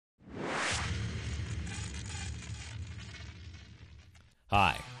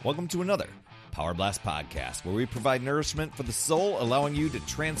Hi, welcome to another Power Blast podcast where we provide nourishment for the soul, allowing you to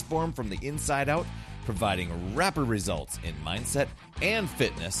transform from the inside out, providing rapid results in mindset and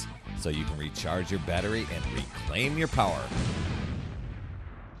fitness so you can recharge your battery and reclaim your power.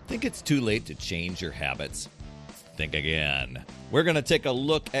 Think it's too late to change your habits? Think again. We're going to take a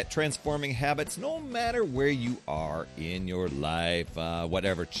look at transforming habits no matter where you are in your life,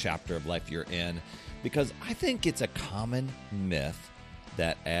 whatever chapter of life you're in, because I think it's a common myth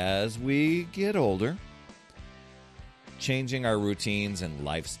that as we get older, changing our routines and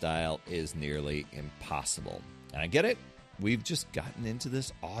lifestyle is nearly impossible. And I get it. We've just gotten into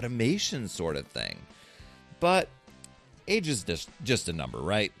this automation sort of thing. But age is just a number,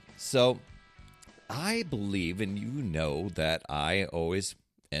 right? So I believe, and you know that I always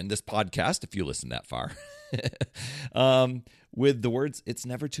end this podcast, if you listen that far, with the words, it's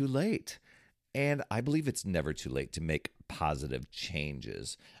never too late. And I believe it's never too late to make positive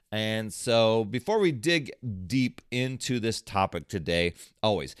changes. And so before we dig deep into this topic today,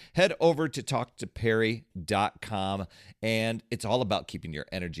 always head over to talktoperry.com. And it's all about keeping your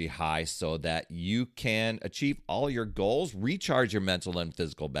energy high so that you can achieve all your goals, recharge your mental and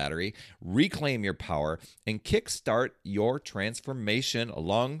physical battery, reclaim your power, and kickstart your transformation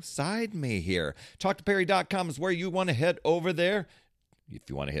alongside me here. Talktoperry.com is where you want to head over there. If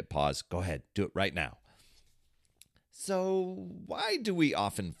you want to hit pause, go ahead. Do it right now. So why do we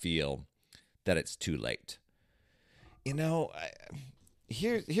often feel that it's too late? You know,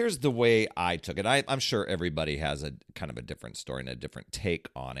 here's the way I took it. I'm sure everybody has a kind of a different story and a different take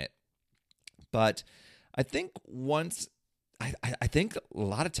on it. But I think I think a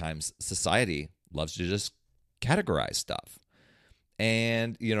lot of times society loves to just categorize stuff.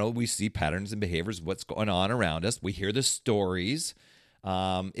 And, you know, we see patterns and behaviors, what's going on around us. We hear the stories.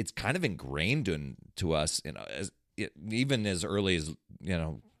 It's kind of ingrained into us, you know, even as early as, you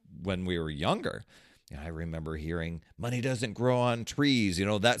know, when we were younger. You know, I remember hearing money doesn't grow on trees, you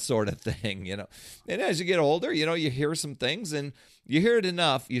know, that sort of thing, you know. And as you get older, you know, you hear some things and you hear it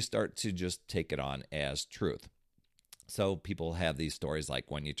enough, you start to just take it on as truth. So people have these stories like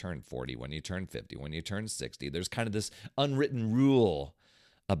when you turn 40, when you turn 50, when you turn 60, there's kind of this unwritten rule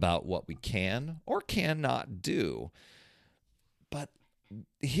about what we can or cannot do. But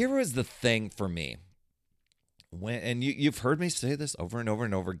here was the thing for me. You've heard me say this over and over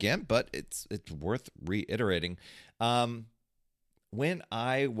and over again, but it's worth reiterating. When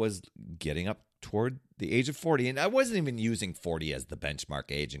I was getting up toward the age of 40, and I wasn't even using 40 as the benchmark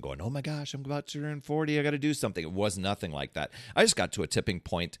age and going, oh my gosh, I'm about to turn 40, I got to do something. It was nothing like that. I just got to a tipping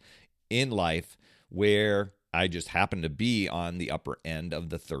point in life where I just happened to be on the upper end of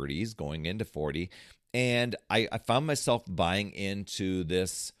the 30s going into 40. And I found myself buying into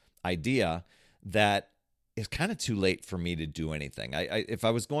this idea that it's kind of too late for me to do anything. If I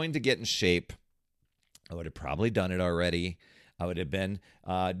was going to get in shape, I would have probably done it already. I would have been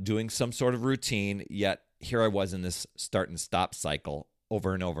doing some sort of routine, yet here I was in this start and stop cycle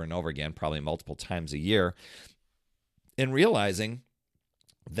over and over and over again, probably multiple times a year, and realizing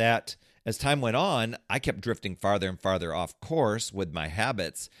that as time went on, I kept drifting farther and farther off course with my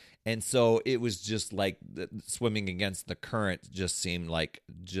habits. And so it was just like swimming against the current just seemed like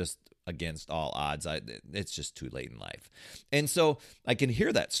just against all odds. It's just too late in life. And so I can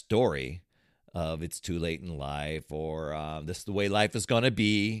hear that story of it's too late in life or this is the way life is going to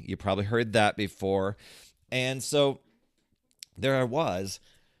be. You probably heard that before. And so there I was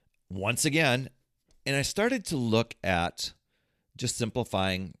once again, and I started to look at just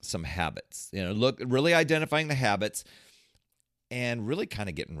simplifying some habits, you know, really identifying the habits and really kind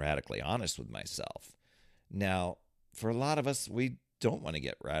of getting radically honest with myself. Now, for a lot of us, we don't want to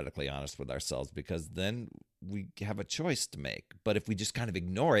get radically honest with ourselves because then we have a choice to make. But if we just kind of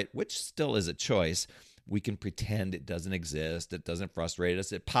ignore it, which still is a choice, we can pretend it doesn't exist. It doesn't frustrate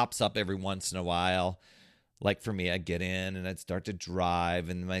us. It pops up every once in a while. Like for me, I'd get in and I'd start to drive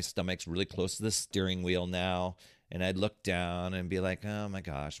and my stomach's really close to the steering wheel now. And I'd look down and be like, oh my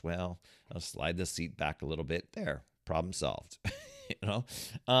gosh, well, I'll slide the seat back a little bit. There, problem solved, you know?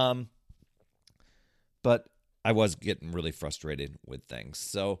 But I was getting really frustrated with things.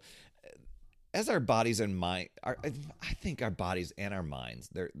 So as our bodies and mind, I think our bodies and our minds,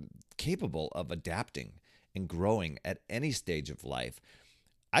 they're capable of adapting and growing at any stage of life.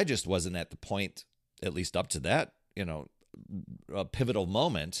 I just wasn't at the point, at least up to that, you know, a pivotal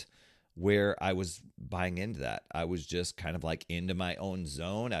moment where I was buying into that. I was just kind of like into my own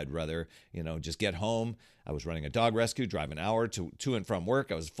zone. I'd rather, just get home. I was running a dog rescue, drive an hour to and from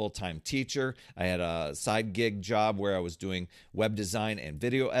work. I was a full-time teacher. I had a side gig job where I was doing web design and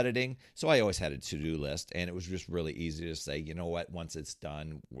video editing. So I always had a to-do list, and it was just really easy to say, you know what, once it's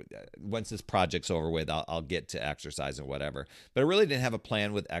done, once this project's over with, I'll get to exercise or whatever. But I really didn't have a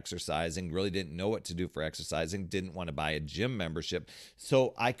plan with exercising, really didn't know what to do for exercising, didn't want to buy a gym membership.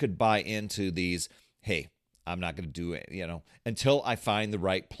 So I could buy into these, hey, I'm not going to do it, until I find the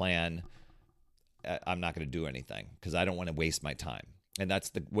right plan. I'm not going to do anything because I don't want to waste my time. And that's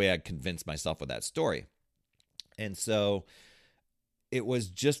the way I convinced myself with that story. And so it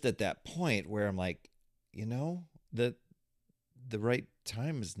was just at that point where I'm like, the right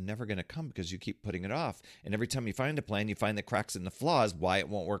time is never going to come because you keep putting it off. And every time you find a plan, you find the cracks and the flaws, why it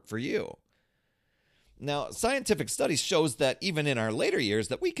won't work for you. Now, scientific studies shows that even in our later years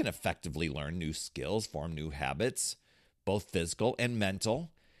that we can effectively learn new skills, form new habits, both physical and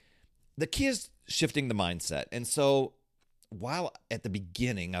mental. The key is shifting the mindset. And so while at the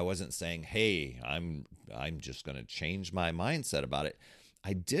beginning I wasn't saying, hey, I'm just going to change my mindset about it,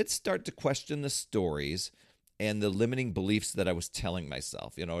 I did start to question the stories and the limiting beliefs that I was telling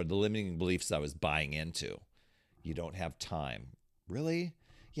myself, or the limiting beliefs I was buying into. You don't have time. Really?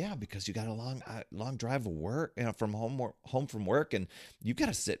 Yeah, because you got a long drive of work, from home from work, and you got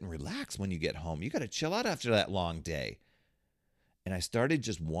to sit and relax when you get home. You got to chill out after that long day. And I started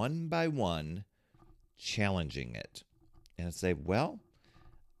just one by one challenging it. And I'd say, well,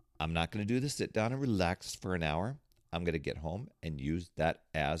 I'm not going to do the sit down and relax for an hour. I'm going to get home and use that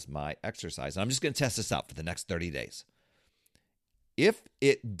as my exercise. And I'm just going to test this out for the next 30 days. If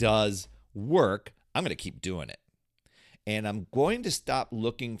it does work, I'm going to keep doing it. And I'm going to stop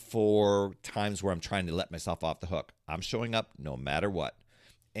looking for times where I'm trying to let myself off the hook. I'm showing up no matter what.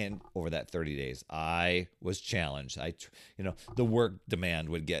 And over that 30 days, I was challenged. The work demand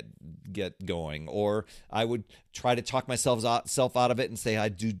would get going, or I would try to talk myself out of it and say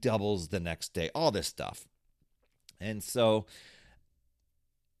I'd do doubles the next day, all this stuff. And so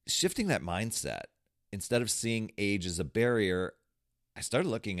shifting that mindset, instead of seeing age as a barrier, I started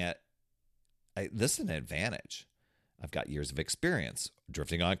looking at this is an advantage. I've got years of experience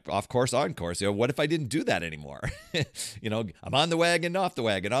drifting off course, on course. What if I didn't do that anymore? I'm on the wagon, off the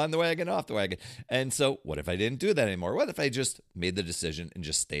wagon, on the wagon, off the wagon. And so what if I didn't do that anymore? What if I just made the decision and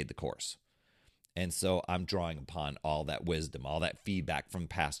just stayed the course? And so I'm drawing upon all that wisdom, all that feedback from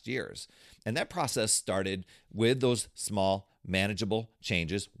past years. And that process started with those small, manageable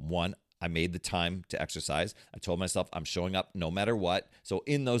changes. One, I made the time to exercise. I told myself I'm showing up no matter what. So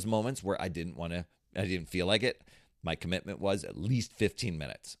in those moments where I didn't feel like it, my commitment was at least 15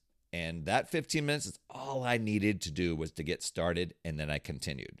 minutes. And that 15 minutes is all I needed to do was to get started, and then I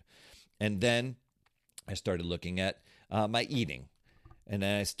continued. And then I started looking at my eating. And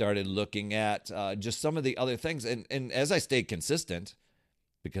then I started looking at just some of the other things. And as I stayed consistent,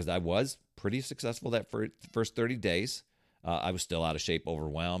 because I was pretty successful that first 30 days, I was still out of shape,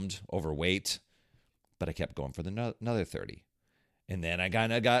 overwhelmed, overweight, but I kept going for another 30. And then I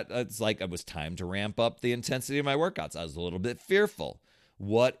kind of it's like it was time to ramp up the intensity of my workouts. I was a little bit fearful.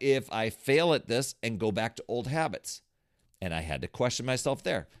 What if I fail at this and go back to old habits? And I had to question myself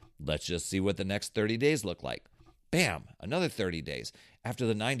there. Let's just see what the next 30 days look like. Bam, another 30 days. After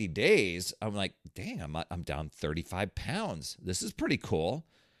the 90 days, I'm like, dang, I'm down 35 pounds. This is pretty cool.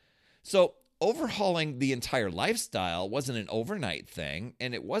 So overhauling the entire lifestyle wasn't an overnight thing,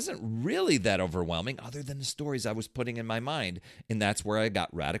 and it wasn't really that overwhelming other than the stories I was putting in my mind. And that's where I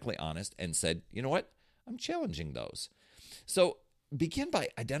got radically honest and said, you know what? I'm challenging those. So begin by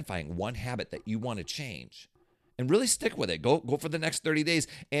identifying one habit that you want to change and really stick with it. Go for the next 30 days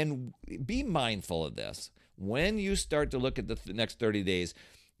and be mindful of this. When you start to look at the next 30 days,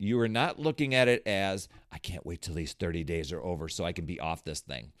 you are not looking at it as, I can't wait till these 30 days are over so I can be off this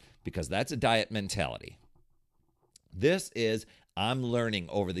thing, because that's a diet mentality. This is, I'm learning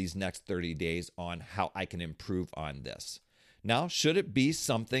over these next 30 days on how I can improve on this. Now, should it be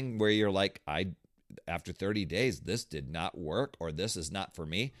something where you're like, after 30 days, this did not work, or this is not for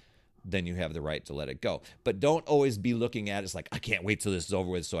me, then you have the right to let it go. But don't always be looking at it as like, I can't wait till this is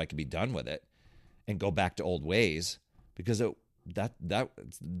over with so I can be done with it and go back to old ways, because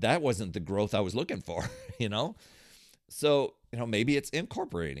that wasn't the growth I was looking for, So, maybe it's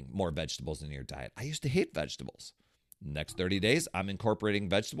incorporating more vegetables into your diet. I used to hate vegetables. Next 30 days, I'm incorporating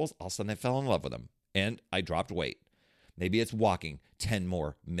vegetables. All of a sudden, I fell in love with them, and I dropped weight. Maybe it's walking 10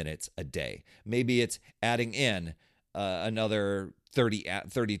 more minutes a day. Maybe it's adding in another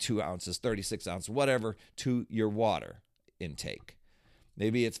 32 ounces, 36 ounces, whatever, to your water intake.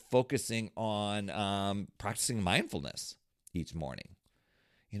 Maybe it's focusing on practicing mindfulness each morning.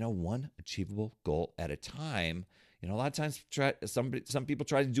 One achievable goal at a time. A lot of times some people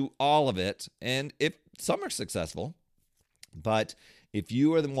try to do all of it, and if some are successful, but if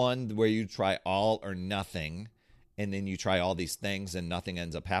you are the one where you try all or nothing, and then you try all these things and nothing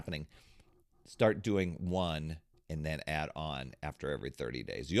ends up happening, start doing one and then add on after every 30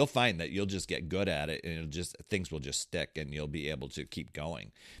 days. You'll find that you'll just get good at it, and things will just stick, and you'll be able to keep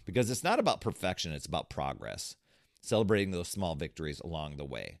going. Because it's not about perfection, it's about progress. Celebrating those small victories along the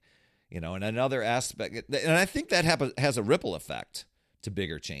way. And another aspect, and I think that has a ripple effect to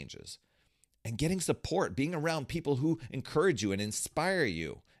bigger changes. And getting support, being around people who encourage you and inspire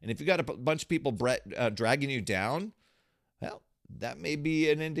you. And if you got a bunch of people dragging you down, well, that may be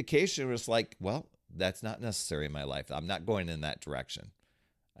an indication where it's like, well, that's not necessary in my life. I'm not going in that direction.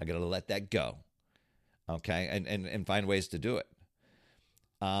 I got to let that go. Okay. And find ways to do it.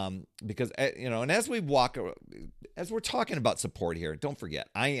 Because, and as we're talking about support here, don't forget,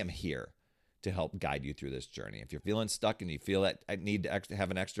 I am here to help guide you through this journey. If you're feeling stuck and you feel that I need to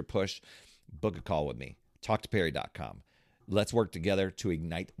have an extra push, book a call with me. TalkToPerry.com. Let's work together to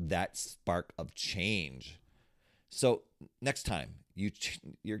ignite that spark of change. So next time you're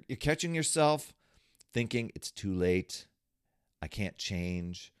catching yourself thinking it's too late, I can't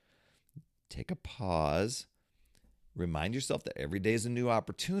change, take a pause. Remind yourself that every day is a new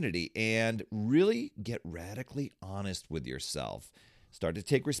opportunity, and really get radically honest with yourself. Start to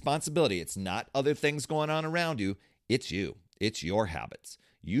take responsibility. It's not other things going on around you. It's you. It's your habits.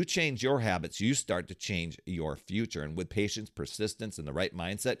 You change your habits, you start to change your future. And with patience, persistence, and the right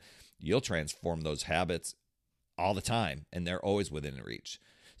mindset, you'll transform those habits all the time, and they're always within reach.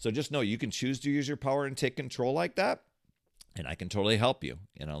 So just know you can choose to use your power and take control like that, and I can totally help you.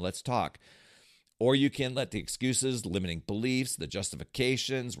 Let's talk. Or you can let the excuses, limiting beliefs, the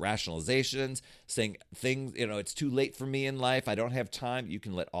justifications, rationalizations, saying things, it's too late for me in life, I don't have time. You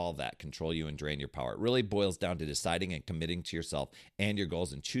can let all that control you and drain your power. It really boils down to deciding and committing to yourself and your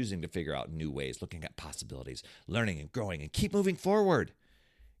goals, and choosing to figure out new ways, looking at possibilities, learning and growing, and keep moving forward.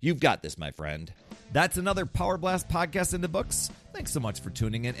 You've got this, my friend. That's another Power Blast podcast in the books. Thanks so much for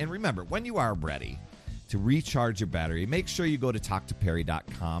tuning in. And remember, when you are ready to recharge your battery, make sure you go to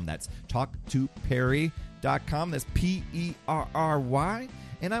TalkToPerry.com. That's TalkToPerry.com. That's Perry.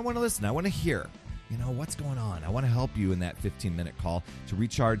 And I want to listen. I want to hear, what's going on. I want to help you in that 15-minute call to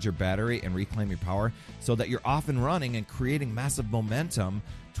recharge your battery and reclaim your power so that you're off and running and creating massive momentum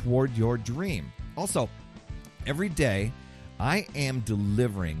toward your dream. Also, every day, I am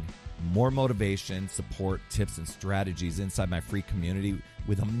delivering more motivation, support, tips, and strategies inside my free community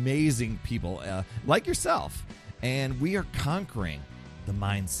with amazing people like yourself. And we are conquering the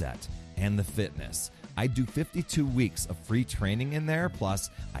mindset and the fitness. I do 52 weeks of free training in there. Plus,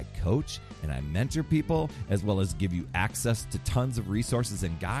 I coach and I mentor people, as well as give you access to tons of resources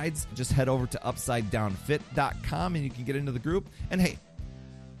and guides. Just head over to UpsideDownFit.com and you can get into the group. And hey,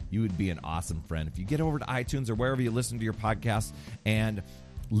 you would be an awesome friend if you get over to iTunes or wherever you listen to your podcast and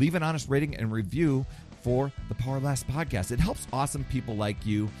leave an honest rating and review for the Power Blast podcast. It helps awesome people like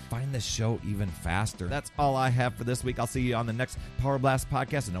you find this show even faster. That's all I have for this week. I'll see you on the next Power Blast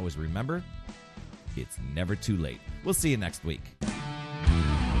podcast. And always remember, it's never too late. We'll see you next week.